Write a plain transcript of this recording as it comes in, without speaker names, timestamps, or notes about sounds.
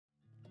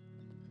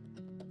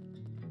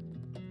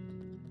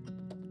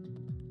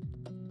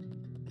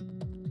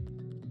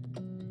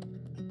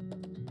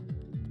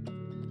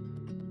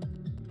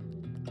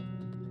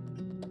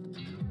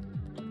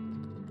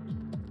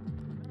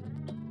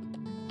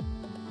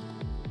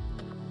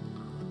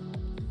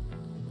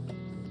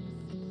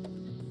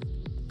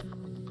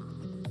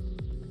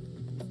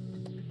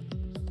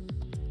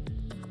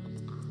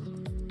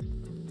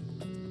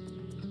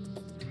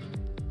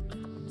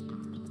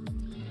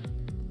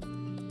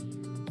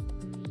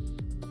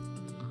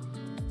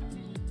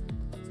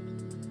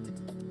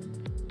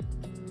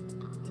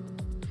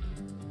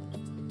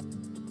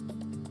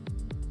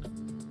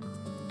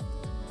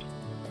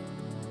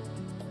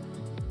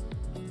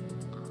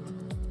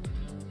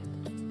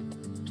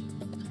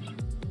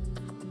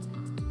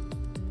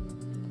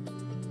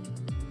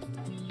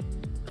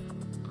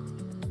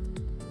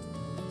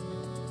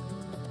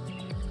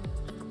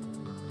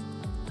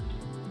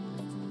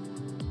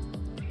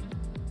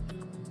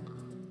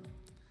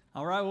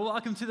All right, well,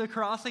 welcome to the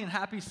Crossing and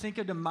happy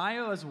Cinco de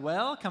Mayo as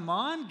well. Come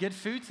on, good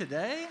food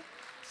today.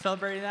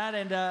 Celebrating that.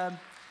 And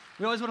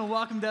we always want to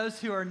welcome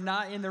those who are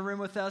not in the room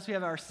with us. We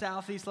have our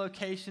Southeast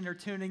location are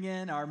tuning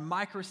in, our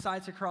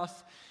microsites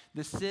across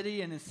the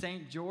city and in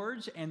St.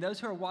 George. And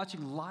those who are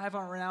watching live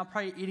on right now,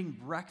 probably eating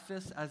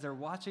breakfast as they're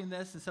watching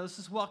this. And so let's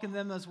just welcome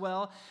them as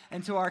well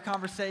into our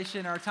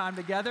conversation, our time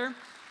together.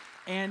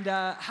 And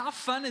how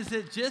fun is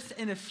it just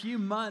in a few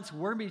months,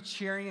 we're going to be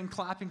cheering and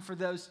clapping for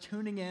those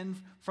tuning in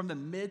from the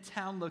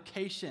Midtown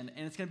location.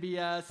 And it's going to be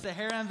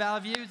Sahara and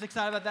Valley View. Who's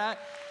excited about that?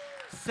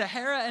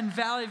 Sahara and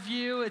Valley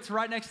View. It's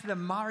right next to the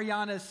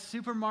Mariana's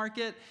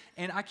supermarket.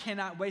 And I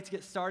cannot wait to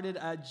get started.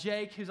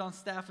 Jake, who's on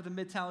staff with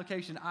the Midtown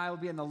location, I will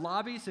be in the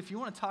lobby. So if you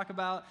want to talk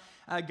about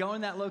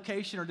going to that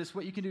location or just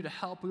what you can do to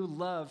help, we would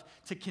love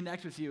to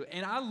connect with you.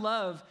 And I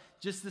love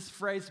just this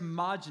phrase,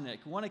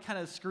 MODGNIK. One, it kind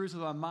of screws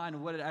with my mind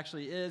what it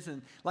actually is.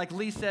 And like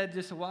Lee said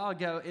just a while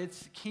ago,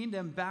 it's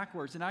kingdom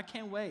backwards. And I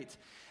can't wait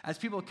as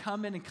people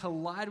come in and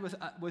collide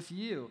with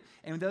you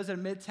and those at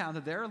Midtown,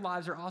 that their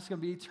lives are also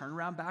going to be turned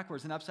around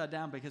backwards and upside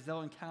down because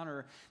they'll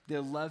encounter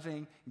the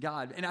loving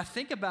God. And I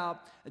think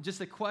about just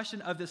the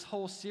question of this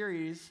whole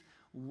series,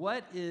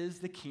 what is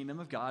the kingdom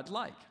of God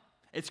like?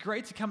 It's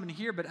great to come in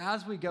here, but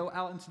as we go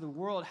out into the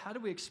world, how do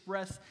we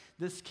express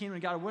this kingdom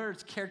of God? What are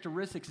its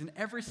characteristics? And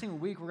every single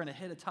week, we're going to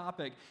hit a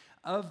topic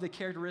of the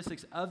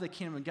characteristics of the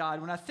kingdom of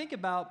God. When I think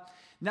about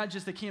not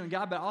just the kingdom of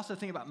God, but I also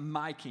think about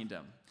my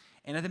kingdom.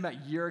 And I think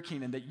about your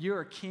kingdom, that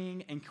you're a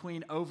king and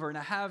queen over. And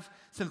I have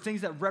some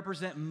things that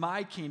represent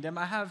my kingdom.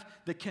 I have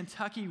the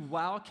Kentucky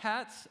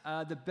Wildcats,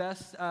 the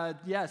best,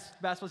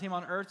 basketball team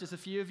on earth, just a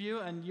few of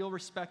you, and you'll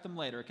respect them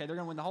later, okay? They're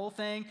going to win the whole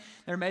thing.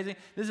 They're amazing.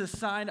 This is a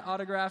signed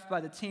autograph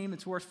by the team.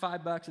 It's worth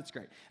 $5. It's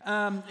great.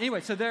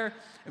 Anyway, so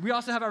we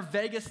also have our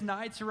Vegas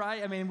Knights,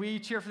 right? I mean, we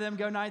cheer for them.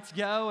 Go Knights,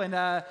 go.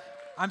 And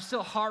I'm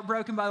still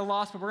heartbroken by the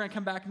loss, but we're going to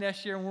come back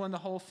next year and win the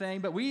whole thing.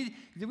 But we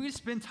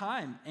spend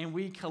time and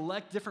we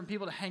collect different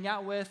people to hang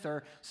out with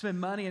or spend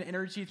money and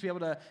energy to be able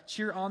to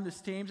cheer on these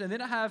teams. And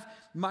then I have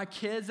my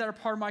kids that are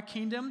part of my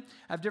kingdom.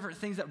 I have different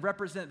things that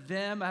represent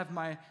them. I have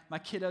my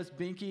kiddos,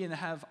 Binky, and I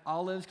have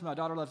Olives because my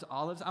daughter loves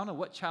olives. I don't know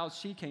what child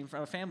she came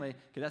from, a family,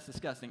 because that's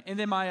disgusting. And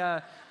then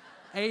my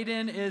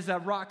Aiden is a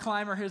rock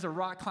climber. Here's a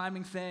rock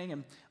climbing thing.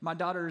 And my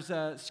daughter's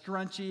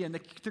Scrunchy. And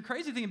the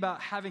crazy thing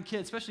about having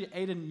kids, especially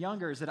Aiden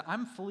younger, is that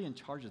I'm fully in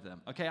charge of them.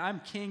 Okay,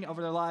 I'm king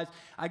over their lives.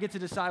 I get to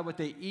decide what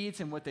they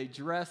eat and what they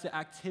dress, the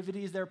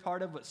activities they're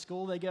part of, what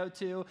school they go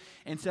to.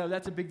 And so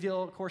that's a big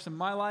deal, of course, in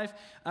my life.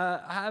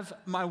 I have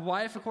my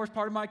wife, of course,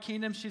 part of my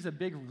kingdom. She's a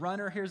big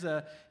runner. Here's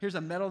a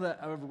medal,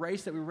 a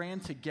race that we ran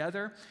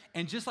together.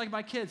 And just like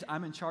my kids,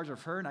 I'm in charge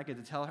of her, and I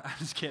get to tell her, I'm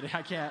just kidding,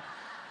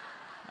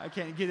 I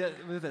can't get it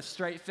with a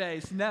straight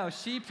face. No,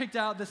 she picked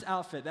out this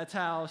outfit. That's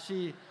how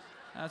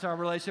our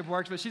relationship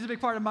works. But she's a big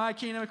part of my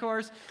kingdom, of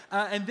course.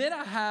 And then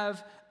I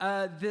have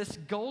this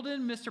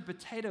golden Mr.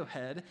 Potato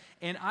Head.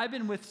 And I've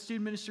been with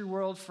Student Ministry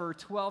World for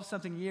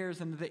 12-something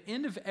years. And at the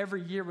end of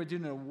every year, we do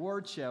an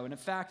award show. And in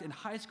fact, in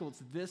high school,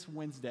 it's this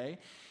Wednesday.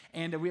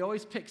 And we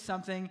always pick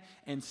something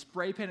and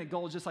spray paint it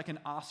gold, just like an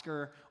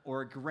Oscar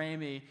or a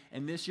Grammy.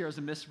 And that year is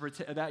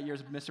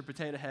Mr.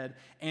 Potato Head.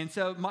 And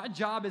so my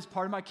job is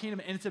part of my kingdom,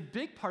 and it's a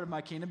big part of my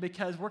kingdom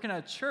because working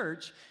at a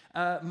church,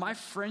 my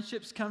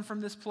friendships come from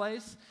this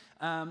place.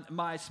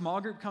 My small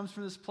group comes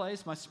from this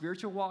place. My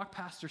spiritual walk,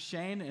 Pastor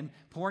Shane, and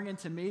pouring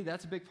into me,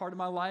 that's a big part of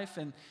my life.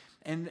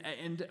 And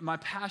my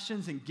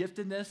passions and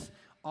giftedness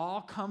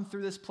all come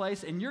through this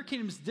place. And your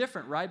kingdom is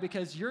different, right?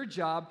 Because your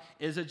job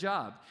is a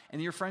job.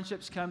 And your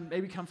friendships come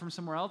from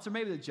somewhere else, or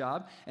maybe the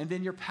job. And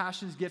then your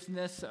passions,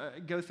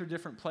 giftedness go through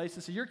different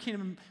places. So your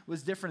kingdom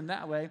was different in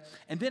that way.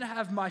 And then I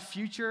have my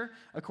future,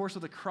 of course,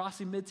 with the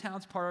Crossing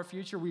Midtown's part of our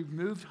future. We've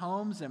moved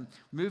homes and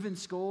moved in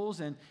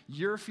schools. And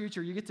your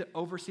future, you get to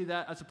oversee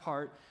that as a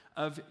part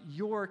of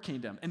your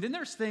kingdom. And then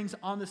there's things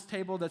on this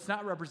table that's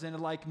not represented,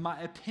 like my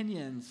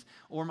opinions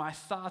or my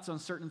thoughts on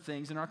certain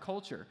things in our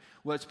culture,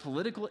 whether it's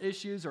political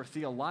issues or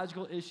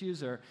theological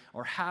issues or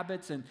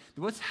habits. And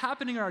what's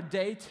happening in our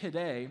day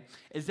today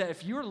is that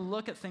if you were to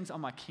look at things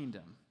on my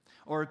kingdom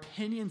or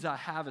opinions I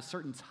have of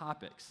certain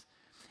topics,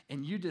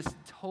 and you just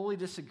totally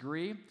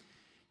disagree,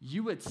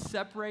 you would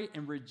separate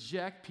and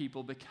reject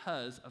people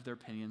because of their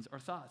opinions or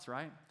thoughts,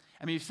 right?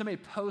 I mean, if somebody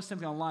posts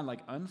something online,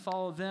 like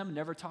unfollow them,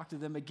 never talk to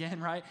them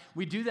again, right?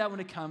 We do that when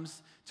it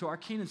comes to our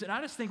kingdoms. And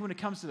I just think when it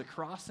comes to the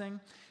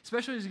Crossing,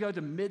 especially as you go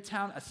to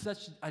Midtown,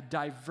 such a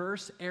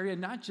diverse area,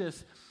 not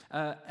just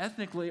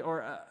ethnically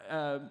or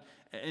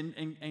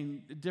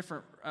in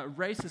different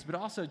races, but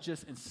also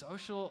just in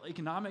social,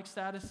 economic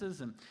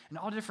statuses and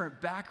all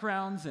different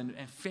backgrounds and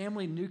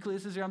family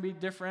nucleuses are going to be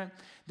different,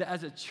 that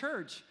as a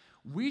church,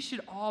 we should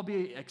all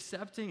be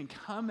accepting and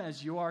come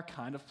as you are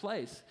kind of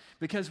place,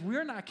 because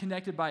we're not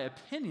connected by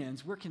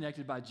opinions, we're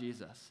connected by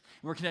Jesus.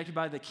 We're connected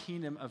by the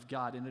kingdom of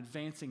God and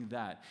advancing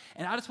that.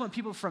 And I just want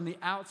people from the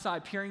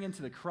outside peering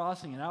into the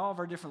Crossing and all of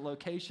our different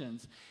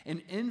locations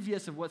and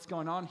envious of what's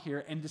going on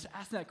here and just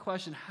asking that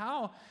question,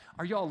 how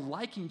are y'all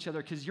liking each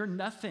other? Because you're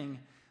nothing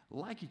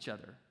like each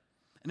other.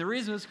 And the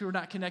reason is because we're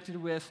not connected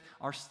with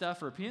our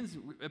stuff or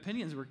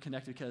opinions. We're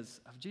connected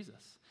because of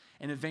Jesus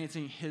and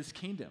advancing his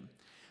kingdom.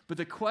 But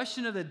the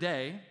question of the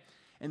day,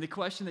 and the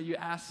question that you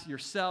ask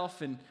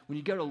yourself, and when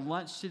you go to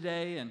lunch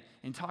today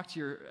and talk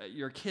to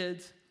your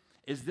kids,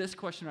 is this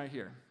question right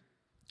here.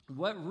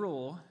 What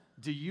rule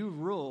do you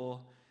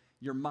rule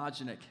your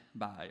MODGNIK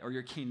by, or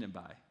your kingdom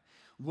by?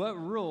 What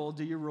rule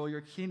do you rule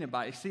your kingdom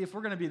by? See, if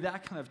we're going to be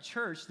that kind of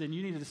church, then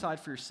you need to decide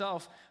for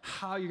yourself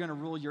how you're going to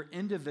rule your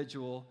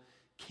individual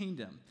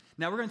kingdom.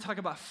 Now, we're going to talk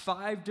about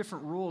 5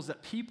 different rules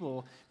that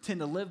people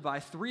tend to live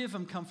by. 3 of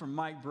them come from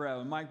Mike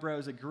Breaux. And Mike Breaux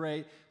is a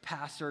great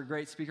pastor, a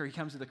great speaker. He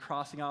comes to the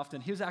Crossing often.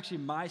 He was actually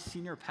my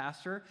senior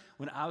pastor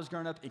when I was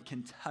growing up in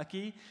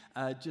Kentucky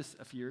just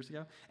a few years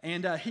ago.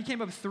 And he came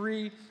up with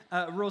 3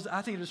 rules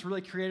I think are just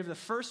really creative. The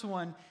first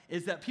one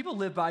is that people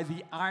live by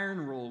the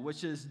iron rule,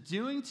 which is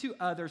doing to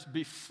others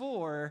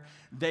before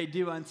they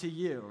do unto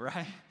you,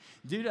 right?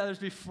 Do to others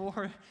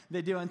before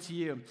they do unto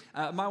you.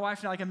 My wife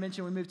and I, like I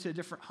mentioned, we moved to a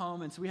different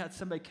home, and so we had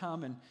somebody come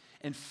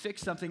and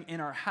fix something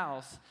in our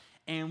house.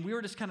 And we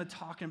were just kind of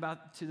talking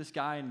about to this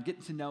guy and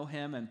getting to know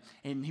him.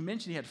 And he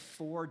mentioned he had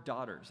 4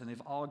 daughters, and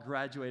they've all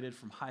graduated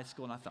from high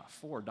school. And I thought,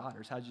 4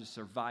 daughters? How'd you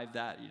survive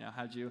that?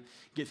 How'd you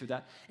get through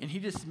that? And he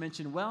just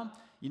mentioned, well,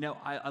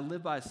 I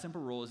live by a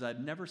simple rule is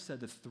I'd never said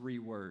the 3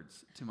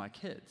 words to my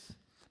kids.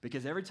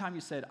 Because every time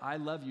you said, I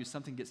love you,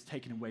 something gets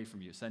taken away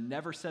from you. So I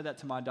never said that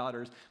to my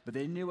daughters, but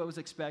they knew what was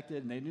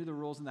expected, and they knew the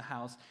rules in the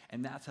house,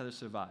 and that's how they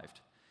survived.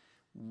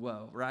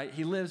 Whoa, right?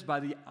 He lives by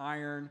the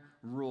iron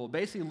rule.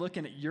 Basically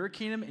looking at your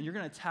kingdom, and you're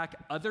going to attack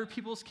other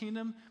people's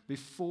kingdom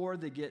before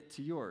they get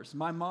to yours.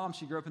 My mom,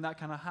 she grew up in that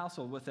kind of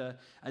household with a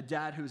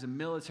dad who was a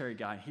military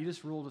guy. He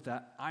just ruled with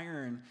that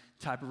iron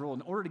type of rule.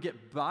 In order to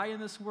get by in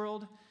this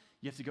world,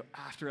 you have to go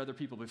after other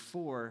people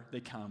before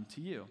they come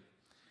to you.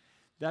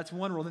 That's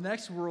one rule. The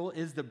next rule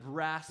is the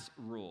brass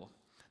rule.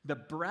 The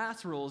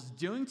brass rule is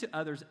doing to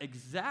others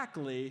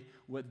exactly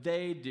what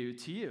they do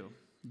to you.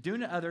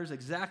 Doing to others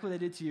exactly what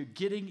they did to you,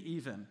 getting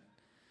even.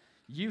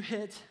 You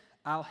hit,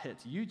 I'll hit.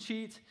 You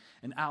cheat,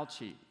 and I'll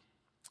cheat.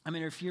 I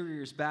mean, a few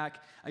years back,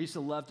 I used to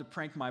love to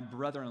prank my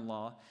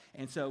brother-in-law.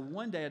 And so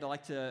one day I'd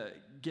like to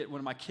get one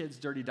of my kids'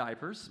 dirty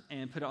diapers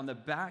and put it on the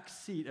back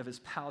seat of his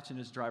pouch in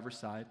his driver's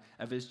side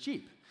of his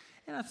Jeep.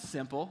 And that's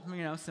simple,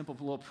 simple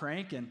little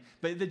prank.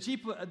 But the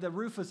Jeep, the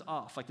roof was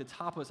off, like the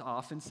top was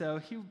off. And so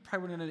he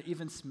probably wouldn't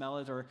even smell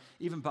it or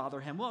even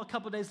bother him. Well, a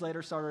couple of days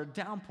later, started a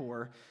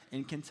downpour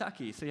in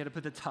Kentucky. So he had to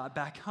put the top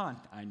back on.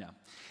 I know.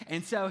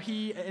 And so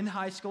in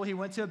high school, he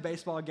went to a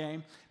baseball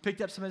game, picked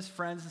up some of his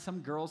friends and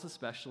some girls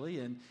especially,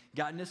 and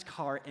got in his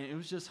car. And it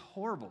was just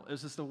horrible. It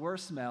was just the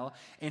worst smell.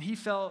 And he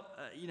felt,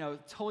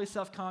 totally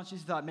self-conscious.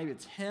 He thought maybe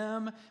it's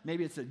him.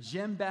 Maybe it's a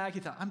gym bag. He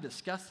thought, I'm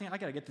disgusting. I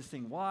got to get this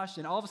thing washed.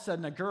 And all of a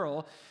sudden, a girl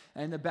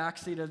in the back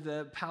seat of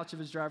the pouch of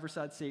his driver's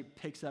side seat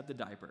picks up the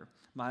diaper.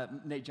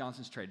 Nate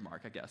Johnson's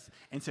trademark, I guess.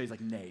 And so he's like,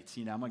 Nate,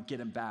 I'm going to get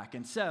him back.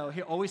 And so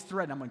he always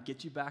threatened, I'm going to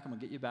get you back, I'm going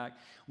to get you back.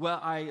 Well,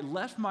 I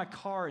left my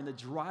car in the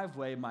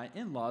driveway of my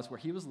in-laws where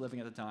he was living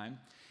at the time,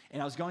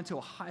 and I was going to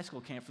a high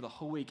school camp for the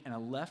whole week, and I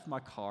left my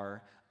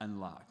car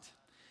unlocked.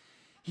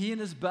 He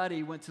and his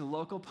buddy went to the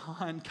local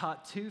pond,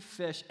 caught 2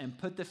 fish, and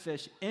put the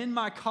fish in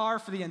my car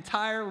for the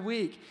entire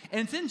week.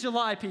 And it's in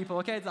July, people,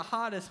 okay? It's the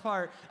hottest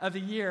part of the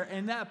year.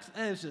 And that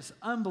is just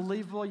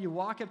unbelievable. You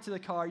walk up to the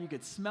car, you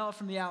could smell it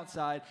from the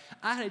outside.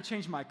 I had to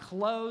change my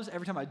clothes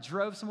every time I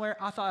drove somewhere.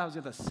 I thought I was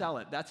going to sell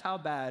it. That's how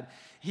bad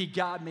he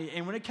got me.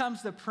 And when it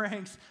comes to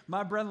pranks,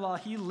 my brother-in-law,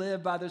 he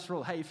lived by this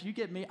rule. Hey, if you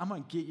get me, I'm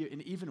going to get you,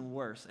 and even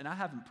worse. And I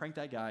haven't pranked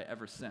that guy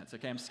ever since,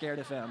 okay? I'm scared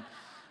of him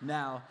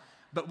now.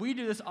 But we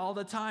do this all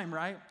the time,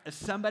 right? If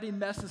somebody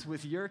messes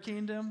with your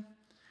kingdom,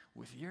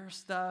 with your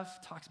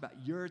stuff, talks about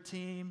your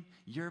team,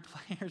 your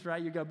players,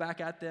 right? You go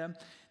back at them.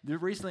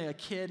 Recently, a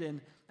kid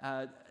in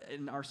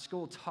our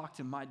school talked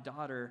to my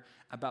daughter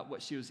about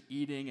what she was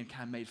eating and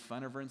kind of made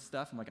fun of her and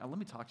stuff. I'm like, let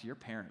me talk to your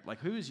parent. Like,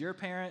 who's your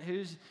parent?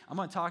 I'm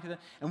going to talk to them.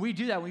 And we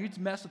do that. When you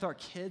mess with our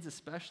kids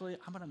especially,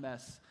 I'm going to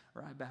mess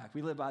right back.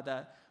 We live by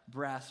that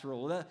brass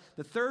rule.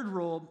 The third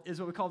rule is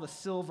what we call the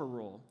silver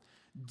rule.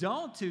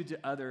 Don't do to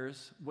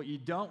others what you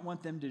don't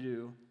want them to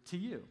do to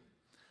you.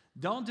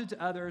 Don't do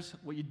to others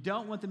what you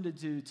don't want them to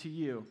do to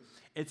you.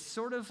 It's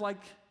sort of like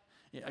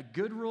a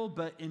good rule,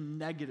 but in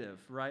negative,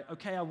 right?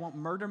 Okay, I won't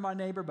murder my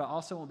neighbor, but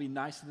also won't be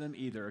nice to them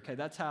either. Okay,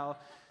 that's how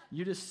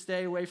you just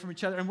stay away from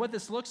each other. And what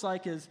this looks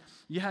like is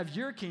you have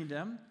your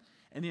kingdom,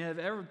 and you have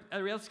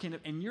every else's kingdom,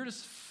 and you're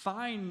just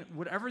fine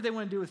whatever they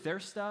want to do with their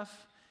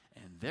stuff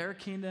and their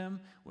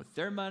kingdom, with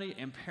their money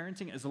and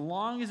parenting, as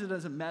long as it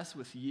doesn't mess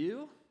with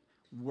you.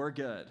 We're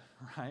good,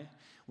 right?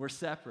 We're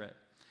separate.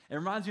 It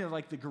reminds me of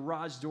like the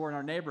garage door in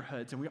our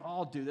neighborhoods, and we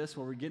all do this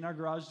where we get in our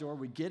garage door,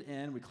 we get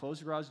in, we close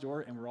the garage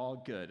door, and we're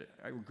all good.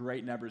 Right? We're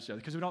great neighbors to each other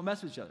because we don't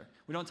mess with each other.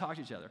 We don't talk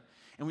to each other.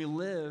 And we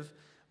live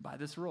by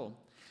this rule.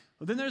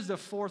 Well, then there's the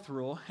fourth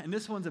rule, and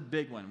this one's a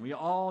big one. We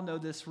all know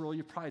this rule.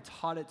 You probably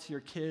taught it to your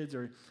kids,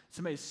 or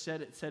somebody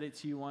said it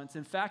to you once.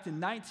 In fact,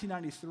 in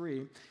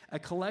 1993, a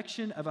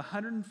collection of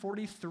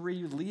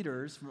 143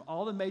 leaders from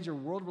all the major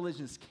world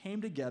religions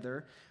came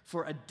together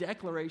for a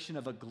declaration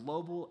of a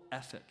global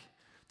ethic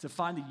to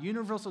find the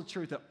universal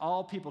truth that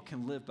all people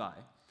can live by.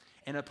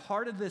 And a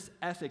part of this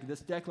ethic,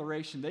 this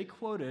declaration, they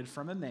quoted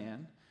from a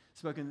man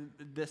spoken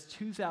this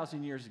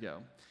 2,000 years ago.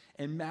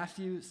 In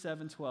Matthew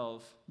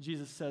 7:12,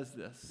 Jesus says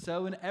this,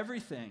 "So in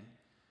everything,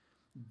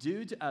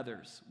 do to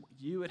others what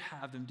you would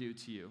have them do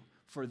to you,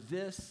 for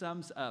this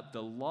sums up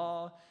the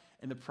law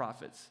and the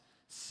prophets."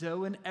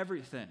 So in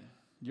everything,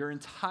 your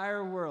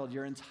entire world,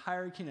 your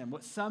entire kingdom,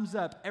 what sums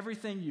up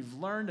everything you've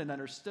learned and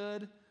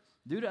understood,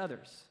 do to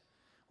others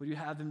what you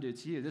have them do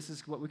to you. This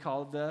is what we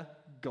call the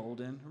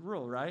golden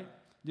rule, right?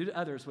 Do to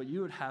others what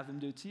you would have them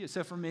do to you.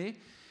 So for me,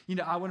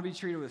 I want to be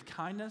treated with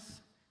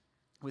kindness,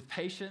 with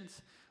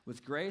patience,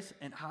 with grace,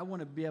 and I want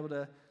to be able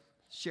to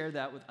share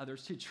that with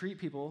others too, treat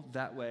people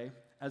that way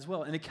as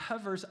well. And it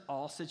covers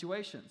all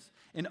situations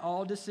and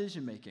all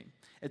decision making.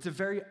 It's a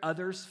very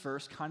others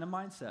first kind of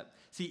mindset.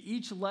 See,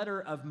 each letter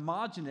of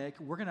MODGNIK,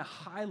 we're going to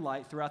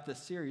highlight throughout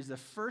this series. The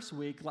first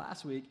week,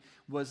 last week,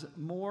 was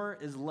more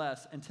is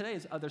less, and today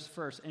is others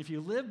first. And if you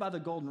live by the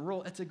golden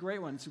rule, it's a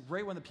great one. It's a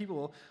great one that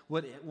people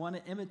would want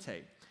to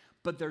imitate.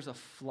 But there's a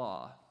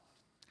flaw.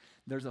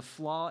 There's a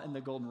flaw in the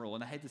golden rule.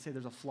 And I hate to say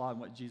there's a flaw in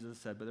what Jesus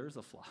said, but there is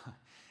a flaw.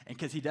 And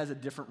because he does a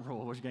different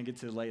rule, which we're going to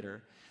get to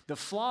later. The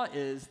flaw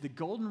is the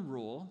golden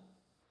rule,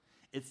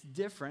 it's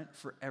different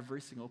for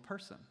every single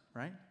person,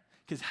 right?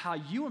 Because how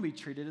you want to be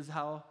treated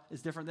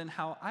is different than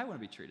how I want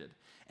to be treated.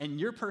 And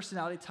your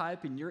personality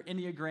type and your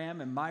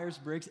Enneagram and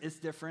Myers-Briggs is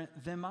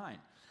different than mine.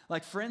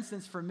 Like, for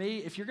instance, for me,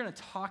 if you're going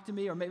to talk to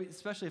me, or maybe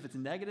especially if it's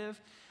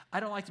negative, I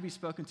don't like to be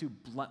spoken to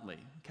bluntly,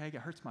 okay? It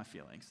hurts my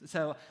feelings.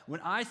 So when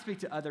I speak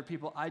to other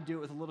people, I do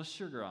it with a little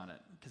sugar on it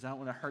because I don't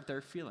want to hurt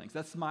their feelings.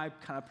 That's my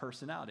kind of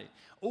personality.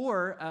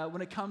 Or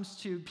when it comes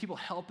to people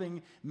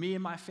helping me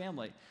and my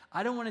family,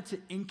 I don't want it to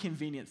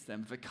inconvenience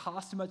them. If it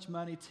costs too much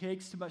money,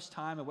 takes too much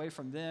time away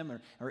from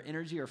them or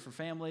energy or for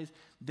families,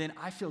 then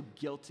I feel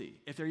guilty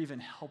if they're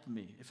even helping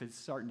me, if it's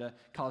starting to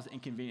cause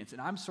inconvenience.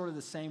 And I'm sort of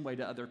the same way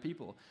to other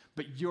people,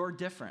 but you're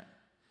different.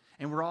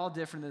 And we're all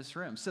different in this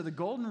room. So the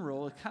golden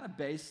rule is kind of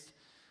based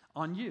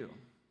on you.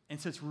 And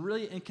so it's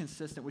really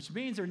inconsistent, which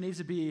means there needs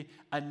to be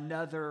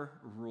another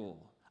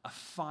rule, a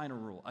final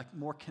rule, a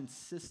more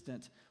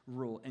consistent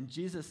rule. And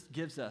Jesus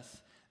gives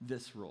us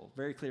this rule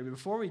very clearly.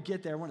 Before we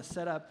get there, I want to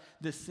set up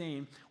this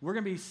scene. We're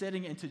going to be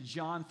sitting into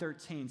John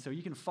 13. So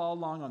you can follow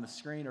along on the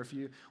screen, or if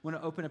you want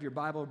to open up your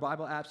Bible or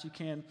Bible apps, you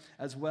can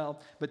as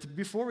well. But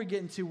before we get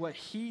into what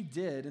he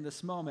did in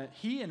this moment,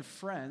 he and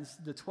friends,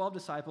 the 12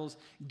 disciples,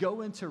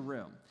 go into a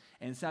room.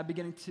 And it's not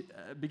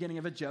beginning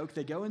of a joke.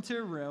 They go into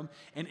a room,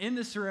 and in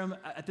this room,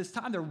 at this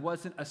time, there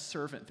wasn't a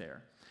servant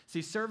there.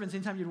 See, servants,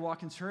 anytime you'd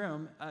walk into a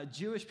room,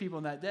 Jewish people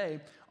in that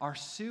day are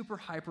super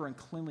hyper in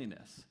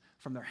cleanliness,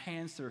 from their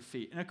hands to their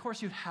feet. And of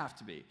course, you'd have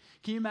to be.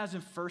 Can you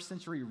imagine first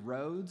century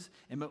roads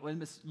and what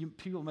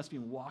people must be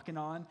walking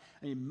on?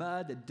 I mean,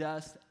 mud, the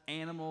dust,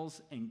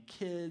 animals, and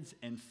kids,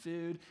 and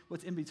food.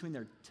 What's in between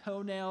their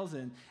toenails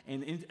and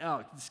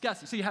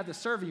disgusting. So you have the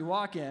servant, you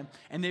walk in,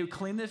 and they would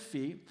clean their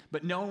feet,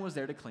 but no one was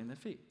there to clean their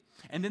feet.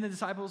 And then the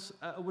disciples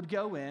would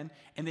go in,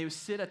 and they would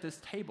sit at this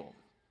table.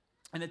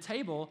 And the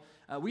table,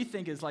 we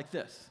think, is like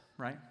this,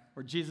 right?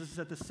 Where Jesus is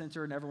at the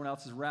center and everyone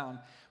else is around.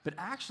 But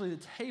actually,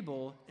 the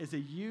table is a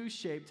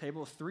U-shaped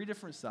table with 3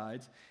 different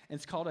sides, and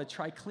it's called a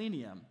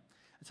triclinium.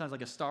 It sounds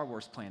like a Star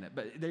Wars planet.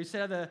 But they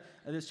sit at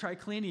this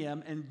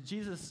triclinium, and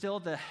Jesus is still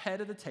at the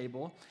head of the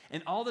table,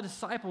 and all the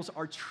disciples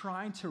are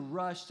trying to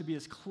rush to be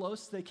as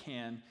close as they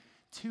can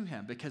to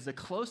him, because the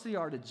closer they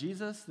are to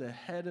Jesus, the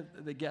head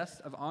of the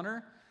guest of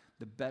honor,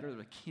 the better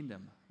the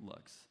kingdom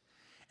looks.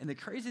 And the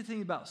crazy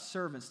thing about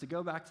servants, to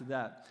go back to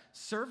that,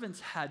 servants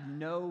had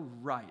no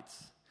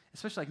rights,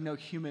 especially like no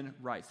human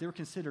rights. They were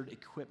considered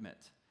equipment.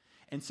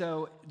 And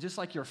so just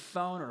like your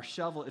phone or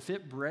shovel, if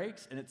it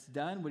breaks and it's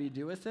done, what do you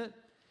do with it?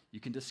 You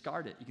can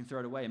discard it. You can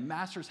throw it away. And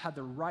masters had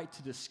the right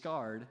to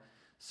discard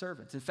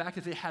servants. In fact,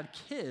 if they had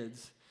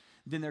kids,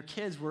 then their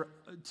kids were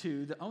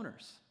to the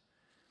owners.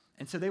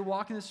 And so they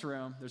walk in this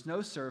room. There's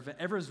no servant.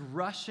 Everyone's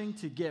rushing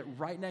to get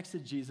right next to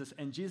Jesus,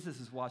 and Jesus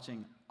is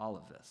watching all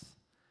of this.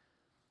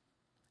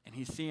 And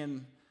he's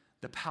seeing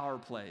the power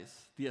plays,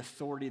 the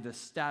authority, the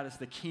status,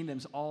 the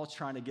kingdoms all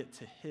trying to get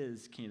to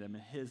his kingdom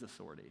and his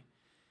authority.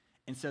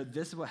 And so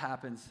this is what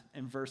happens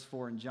in verse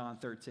 4 in John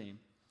 13.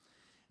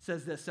 It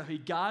says this, "So he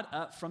got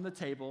up from the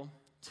table,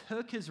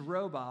 took his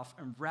robe off,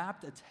 and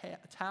wrapped a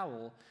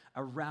towel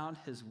around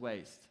his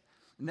waist."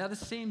 Now this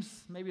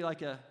seems maybe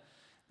like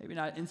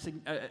not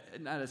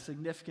a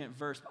significant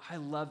verse, but I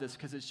love this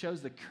because it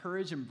shows the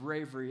courage and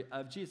bravery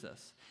of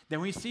Jesus. Then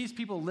when he sees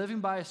people living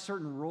by a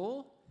certain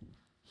rule,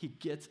 he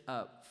gets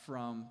up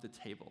from the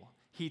table.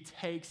 He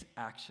takes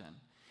action.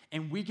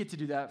 And we get to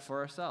do that for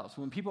ourselves.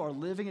 When people are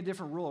living a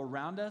different rule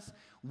around us,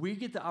 we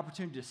get the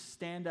opportunity to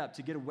stand up,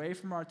 to get away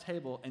from our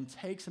table and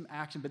take some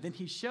action. But then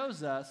he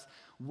shows us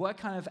what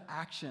kind of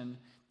action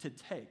to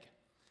take.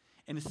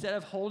 And instead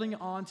of holding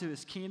on to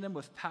his kingdom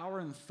with power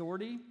and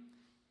authority,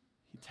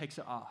 he takes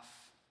it off.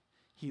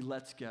 He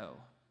lets go.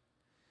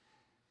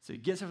 So he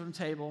gets up from the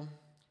table,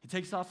 he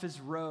takes off his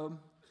robe,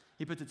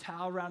 he puts a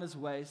towel around his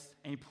waist,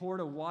 and he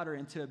poured water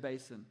into a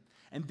basin.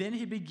 And then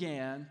he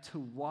began to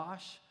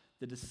wash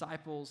the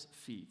disciples'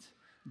 feet,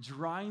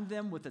 drying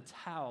them with the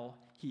towel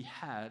he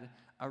had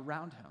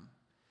around him,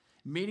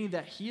 meaning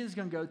that he is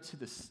going to go to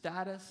the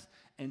status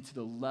and to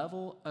the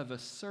level of a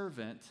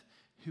servant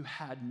who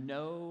had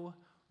no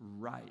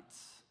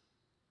rights.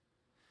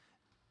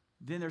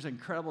 Then there's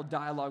incredible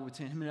dialogue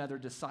between him and other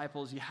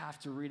disciples. You have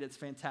to read it. It's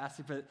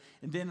fantastic.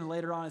 And then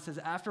later on it says,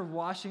 after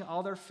washing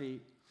all their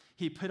feet,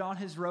 he put on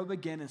his robe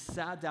again and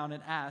sat down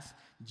and asked,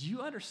 do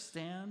you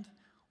understand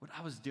what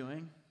I was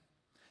doing?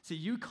 See,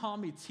 you call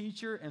me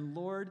teacher and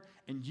Lord,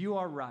 and you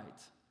are right,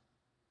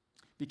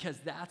 because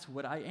that's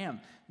what I am.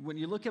 When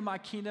you look at my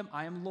kingdom,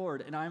 I am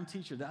Lord and I am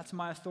teacher. That's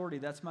my authority.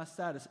 That's my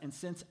status. And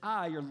since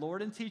I, your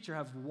Lord and teacher,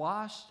 have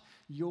washed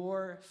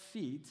your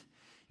feet,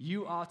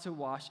 you ought to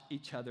wash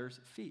each other's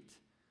feet.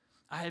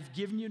 I have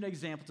given you an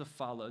example to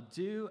follow.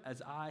 Do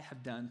as I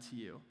have done to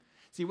you.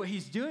 See, what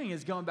he's doing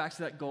is going back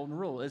to that golden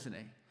rule, isn't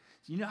he?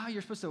 You know how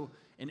you're supposed to,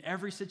 in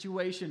every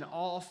situation,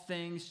 all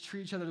things,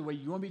 treat each other the way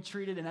you want to be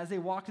treated. And as they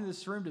walked into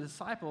this room, the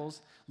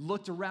disciples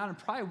looked around and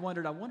probably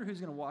wondered, I wonder who's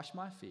going to wash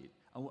my feet.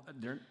 Are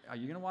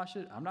you going to wash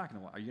it? I'm not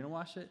going to wash it. Are you going to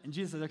wash it? And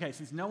Jesus says, okay,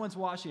 since no one's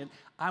washing it,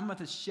 I'm going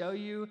to show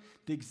you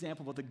the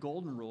example of what the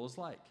golden rule is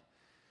like.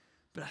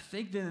 But I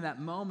think then in that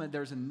moment,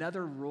 there's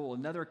another rule,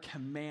 another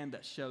command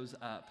that shows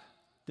up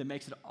that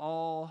makes it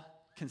all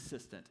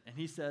consistent. And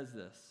he says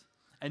this,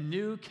 a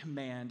new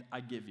command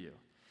I give you.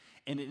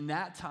 And in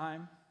that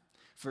time,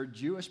 for a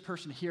Jewish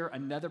person to hear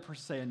another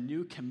person say a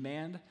new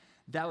command,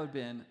 that would have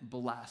been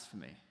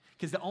blasphemy.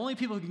 Because the only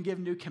people who can give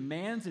new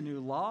commands and new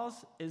laws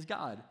is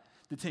God.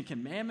 The 10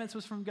 Commandments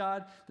was from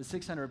God. The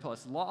 600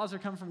 plus laws are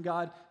coming from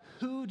God.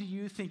 Who do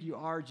you think you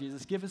are,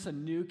 Jesus? Give us a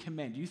new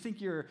command. Do you think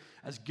you're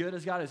as good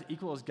as God, as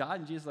equal as God?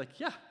 And Jesus is like,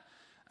 yeah,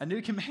 a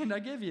new command I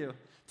give you,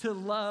 to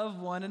love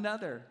one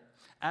another.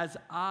 As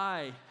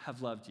I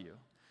have loved you,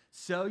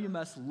 so you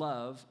must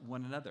love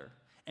one another.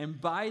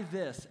 And by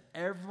this,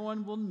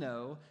 everyone will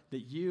know that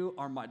you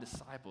are my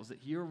disciples, that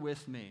you're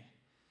with me,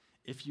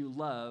 if you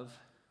love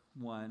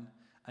one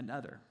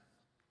another.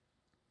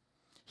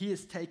 He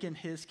has taken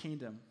his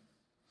kingdom,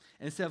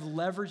 and instead of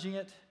leveraging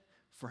it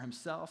for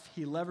himself,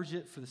 he leveraged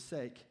it for the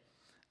sake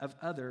of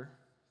other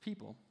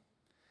people.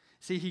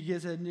 See, he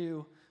gives a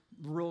new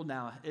rule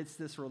now. It's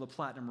this rule, the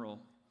platinum rule.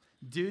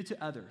 Do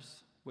to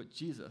others what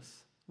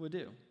Jesus would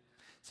do.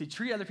 See,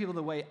 treat other people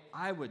the way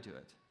I would do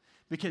it.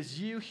 Because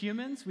you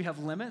humans, we have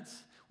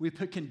limits. We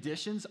put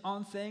conditions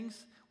on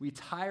things. We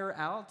tire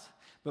out.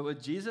 But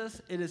with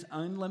Jesus, it is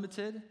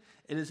unlimited.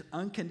 It is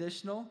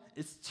unconditional.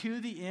 It's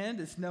to the end.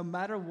 It's no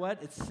matter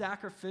what. It's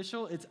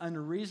sacrificial. It's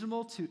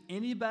unreasonable to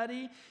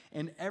anybody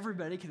and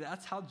everybody, because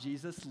that's how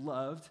Jesus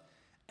loved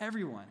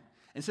everyone.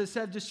 And so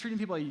instead of just treating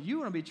people like you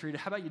want to be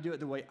treated, how about you do it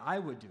the way I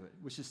would do it,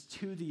 which is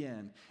to the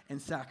end and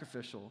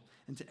sacrificial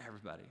and to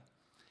everybody.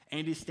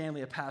 Andy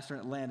Stanley, a pastor in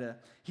Atlanta,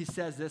 he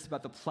says this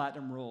about the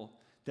platinum rule,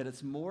 that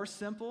it's more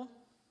simple,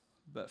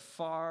 but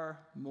far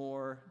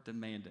more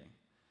demanding.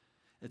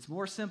 It's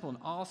more simple in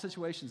all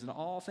situations and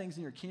all things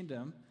in your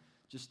kingdom.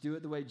 Just do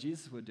it the way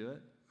Jesus would do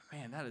it.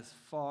 Man, that is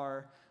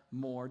far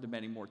more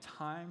demanding. More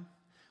time,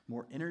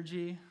 more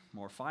energy,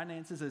 more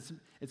finances.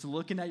 It's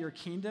looking at your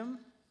kingdom,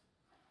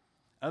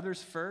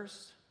 others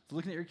first. It's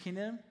looking at your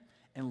kingdom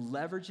and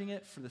leveraging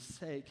it for the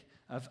sake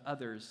of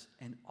others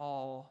in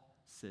all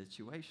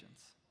situations.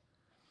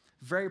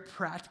 Very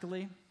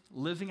practically,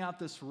 living out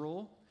this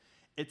rule,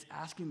 it's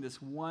asking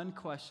this one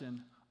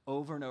question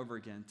over and over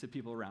again to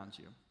people around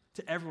you,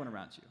 to everyone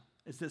around you.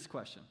 It's this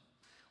question: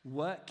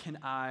 what can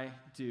I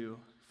do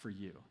for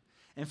you?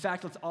 In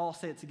fact, let's all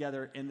say it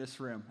together in this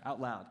room out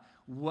loud.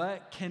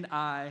 What can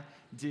I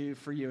do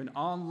for you? And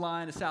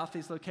online, a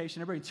Southeast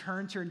location, everybody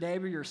turn to your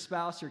neighbor, your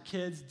spouse, your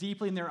kids,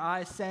 deeply in their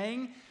eyes,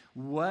 saying,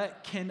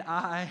 what can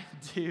I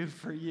do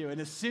for you? And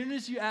as soon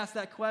as you ask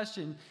that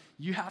question,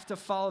 you have to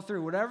follow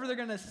through. Whatever they're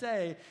going to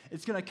say,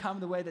 it's going to come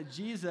the way that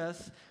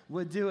Jesus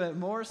would do it.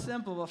 More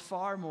simple, but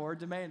far more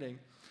demanding.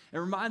 It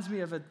reminds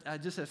me of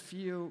just a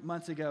few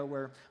months ago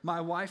where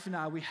my wife and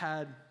I, we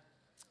had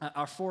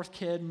our fourth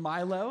kid,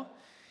 Milo.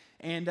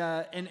 And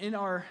in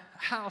our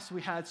house,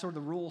 we had sort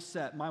of the rules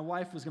set. My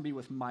wife was going to be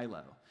with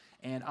Milo,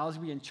 and I was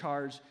going to be in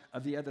charge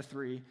of the other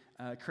three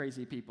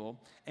crazy people.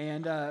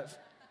 And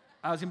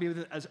I was going to be with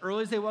them as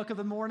early as they woke up in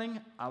the morning.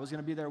 I was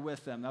going to be there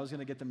with them. I was going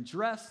to get them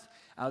dressed.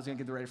 I was going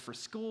to get them ready for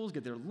school,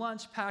 get their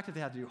lunch packed. If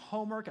they had to do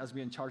homework, I was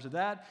going to be in charge of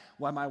that,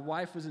 while my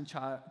wife was in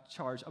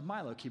charge of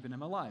Milo, keeping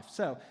him alive.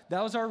 So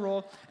that was our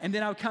role. And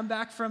then I would come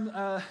back from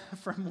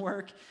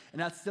work,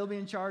 and I'd still be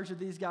in charge of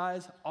these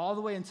guys all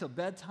the way until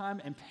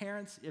bedtime. And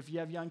parents, if you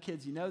have young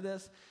kids, you know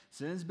this. As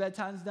soon as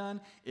bedtime's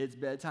done, it's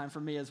bedtime for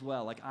me as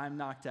well. Like, I'm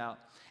knocked out.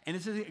 And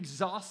it's an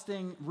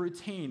exhausting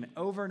routine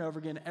over and over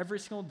again, every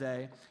single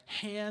day,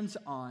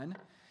 hands-on.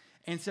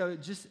 And so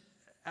just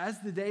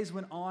as the days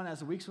went on, as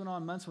the weeks went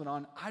on, months went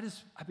on,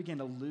 I began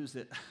to lose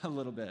it a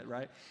little bit,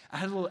 right? I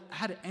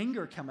had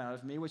anger come out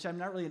of me, which I'm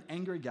not really an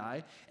angry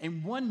guy.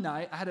 And one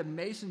night, I had a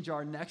mason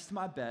jar next to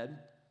my bed,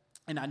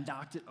 and I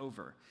knocked it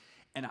over.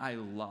 And I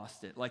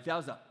lost it. Like, that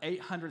was the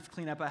 800th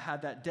cleanup I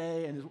had that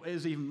day, and it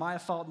was even my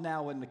fault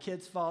now, wasn't the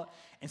kids' fault.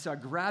 And so I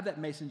grabbed that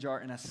mason jar,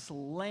 and I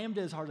slammed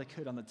it as hard as I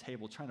could on the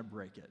table, trying to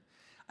break it.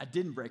 I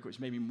didn't break it, which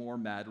made me more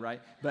mad,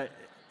 right? But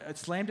I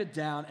slammed it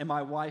down, and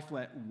my wife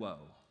went, whoa.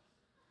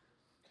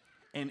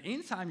 And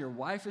anytime your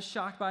wife is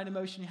shocked by an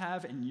emotion you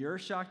have, and you're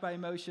shocked by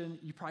emotion,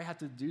 you probably have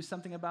to do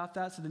something about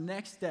that. So the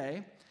next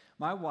day,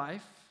 my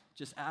wife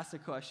just asked the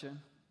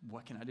question,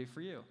 what can I do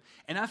for you?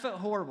 And I felt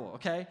horrible,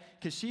 okay?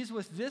 Because she's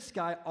with this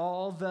guy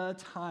all the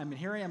time. And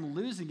here I am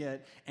losing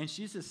it. And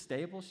she's just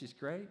stable. She's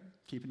great.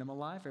 Keeping him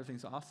alive.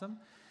 Everything's awesome.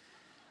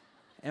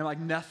 And I'm like,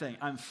 nothing.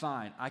 I'm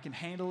fine. I can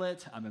handle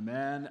it. I'm a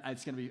man. I'm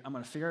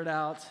going to figure it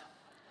out.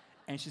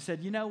 And she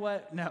said, you know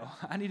what? No,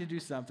 I need to do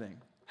something.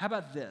 How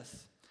about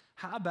this?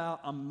 How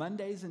about on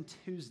Mondays and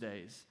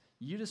Tuesdays,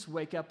 you just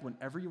wake up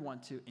whenever you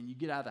want to and you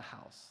get out of the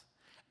house.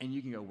 And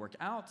you can go work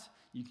out,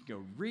 you can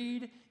go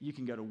read, you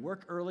can go to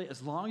work early.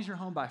 As long as you're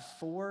home by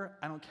 4,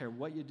 I don't care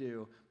what you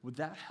do. Would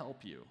that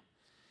help you?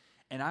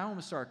 And I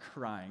almost started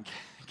crying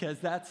because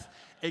that's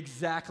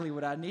exactly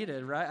what I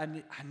needed, right?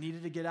 I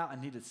needed to get out. I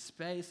needed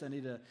space. I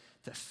needed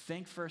to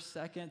think for a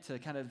second, to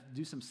kind of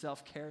do some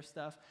self-care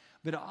stuff.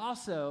 But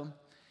also,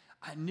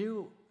 I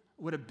knew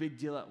what a big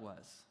deal it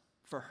was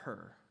for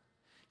her,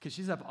 because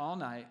she's up all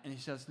night and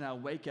she has to now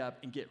wake up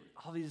and get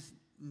all these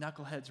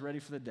knuckleheads ready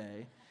for the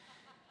day.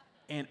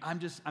 And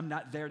I'm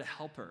not there to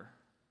help her.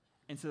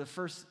 And so the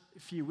first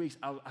few weeks,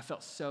 I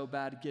felt so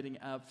bad getting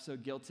up, so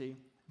guilty.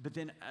 But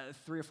then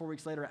 3 or 4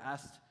 weeks later, I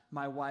asked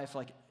my wife,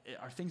 like,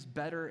 are things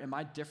better? Am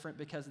I different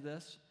because of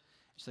this?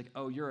 She's like,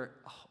 oh, you're a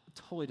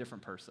totally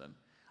different person.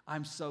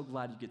 I'm so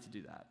glad you get to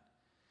do that.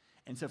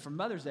 And so for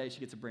Mother's Day, she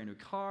gets a brand new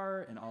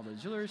car and all the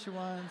jewelry she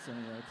wants and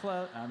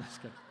clothes. I'm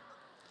just kidding.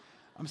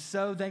 I'm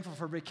so thankful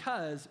for her,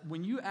 because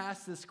when you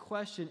ask this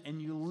question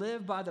and you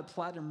live by the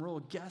platinum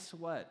rule, guess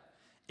what?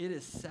 It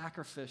is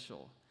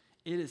sacrificial.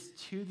 It is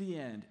to the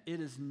end.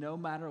 It is no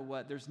matter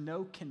what. There's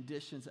no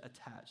conditions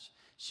attached.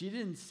 She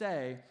didn't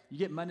say, you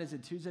get Mondays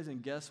and Tuesdays,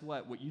 and guess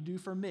what? What you do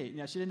for me. You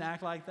know, she didn't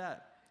act like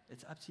that.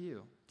 It's up to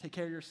you. Take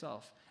care of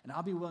yourself. And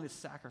I'll be willing to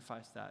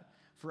sacrifice that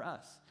for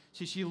us.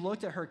 See, she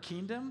looked at her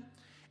kingdom,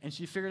 and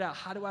she figured out,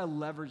 how do I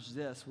leverage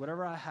this,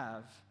 whatever I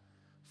have,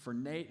 for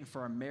Nate and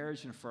for our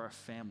marriage and for our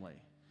family?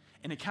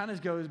 And it kind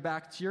of goes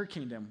back to your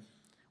kingdom.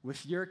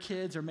 With your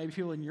kids or maybe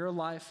people in your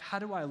life, how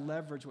do I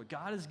leverage what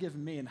God has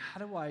given me, and how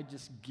do I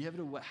just give it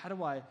away? How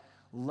do I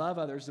love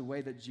others the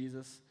way that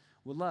Jesus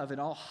would love? In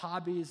all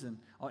hobbies and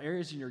all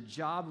areas in your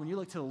job, when you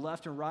look to the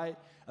left and right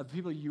of the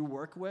people you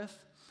work with,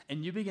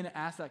 and you begin to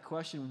ask that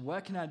question,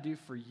 what can I do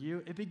for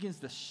you? It begins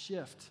to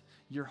shift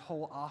your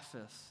whole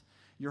office,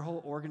 your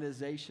whole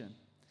organization.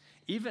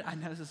 Even, I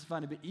know this is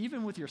funny, but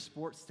even with your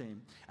sports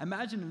team,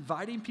 imagine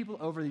inviting people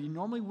over that you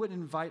normally wouldn't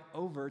invite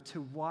over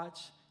to watch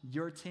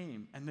your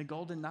team and the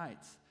Golden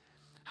Knights.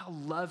 How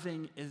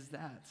loving is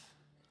that?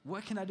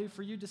 What can I do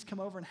for you? Just come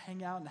over and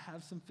hang out and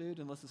have some food,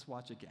 and let's just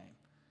watch a game.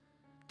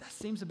 That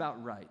seems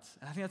about right.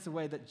 And I think that's the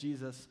way that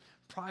Jesus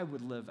probably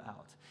would live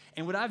out.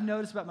 And what I've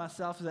noticed about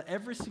myself is that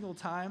every single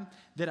time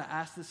that I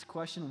ask this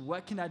question,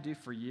 what can I do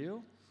for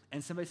you?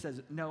 And somebody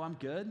says, no, I'm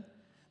good.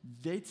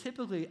 They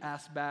typically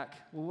ask back,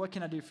 well, what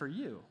can I do for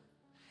you?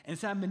 And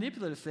it's not a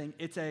manipulative thing.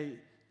 It's a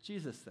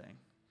Jesus thing.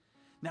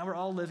 Now we're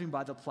all living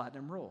by the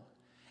platinum rule.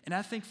 And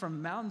I think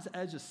from Mountain's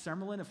Edge to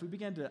Summerlin, if we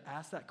begin to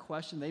ask that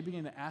question, they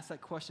begin to ask that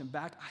question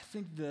back, I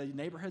think the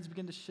neighborhoods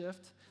begin to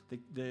shift,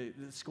 the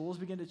schools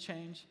begin to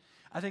change.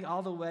 I think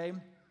all the way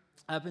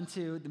up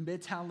into the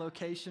Midtown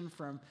location,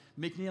 from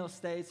McNeil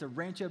Estates to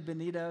Rancho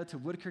Benito to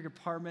Wood Creek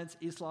Apartments,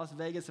 East Las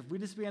Vegas, if we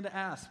just begin to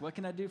ask, what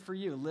can I do for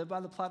you? Live by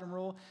the platinum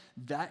rule,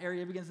 that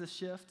area begins to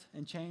shift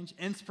and change.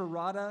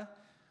 Inspirada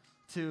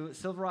to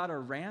Silverado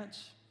Ranch,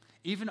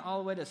 even all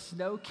the way to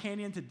Snow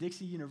Canyon to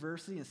Dixie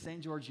University in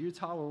St. George,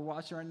 Utah, where we're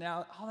watching right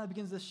now, all that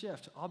begins to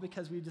shift, all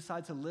because we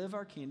decide to live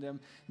our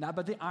kingdom, not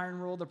by the iron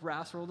rule, the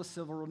brass rule, the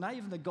silver rule, not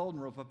even the golden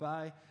rule, but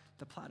by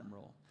the platinum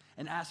rule,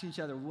 and asking each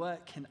other,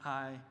 what can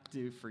I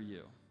do for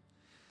you?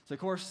 So, of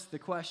course, the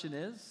question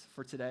is,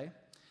 for today,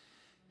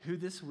 who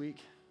this week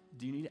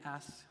do you need to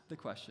ask the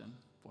question,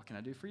 what can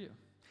I do for you?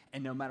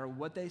 And no matter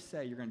what they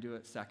say, you're going to do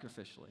it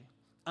sacrificially,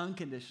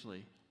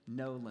 unconditionally,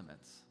 no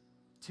limits,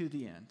 to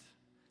the end.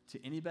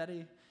 To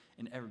anybody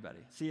and everybody.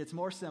 See, it's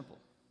more simple.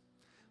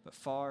 but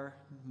far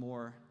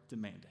more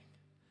demanding.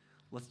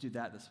 Let's do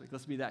that this week.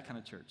 Let's be that kind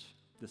of church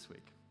this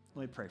week.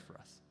 Let me pray for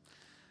us.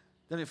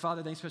 Heavenly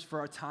Father, thanks so much for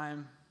our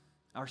time,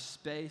 our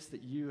space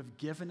that you have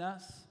given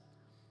us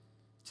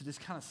to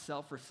just kind of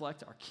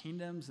self-reflect our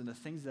kingdoms and the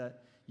things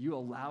that you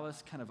allow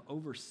us kind of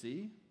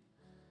oversee,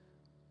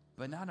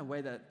 but not in a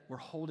way that we're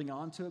holding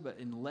on to it, but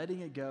in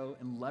letting it go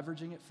and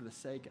leveraging it for the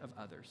sake of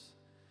others.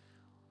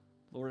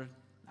 Lord,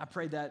 I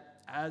pray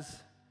that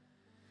as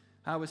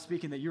I was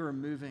speaking, that you were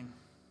moving,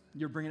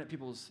 you're bringing up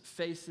people's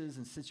faces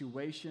and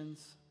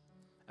situations.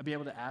 I'd be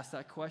able to ask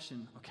that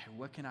question, okay,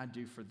 what can I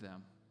do for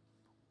them?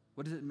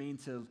 What does it mean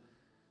to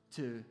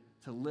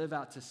live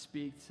out, to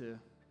speak, to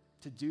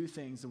do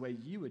things the way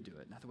you would do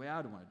it, not the way I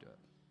would want to do it?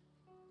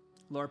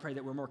 Lord, I pray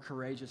that we're more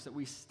courageous, that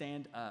we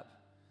stand up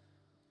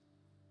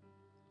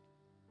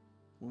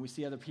when we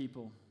see other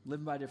people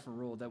living by a different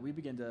rule, that we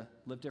begin to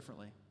live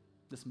differently,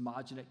 this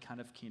MODGNIK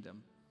kind of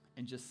kingdom,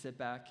 and just sit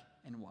back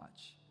and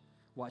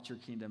watch your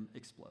kingdom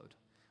explode.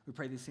 We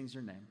pray these things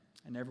in your name.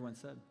 And everyone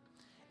said,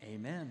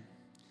 amen.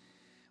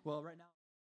 Well, right now.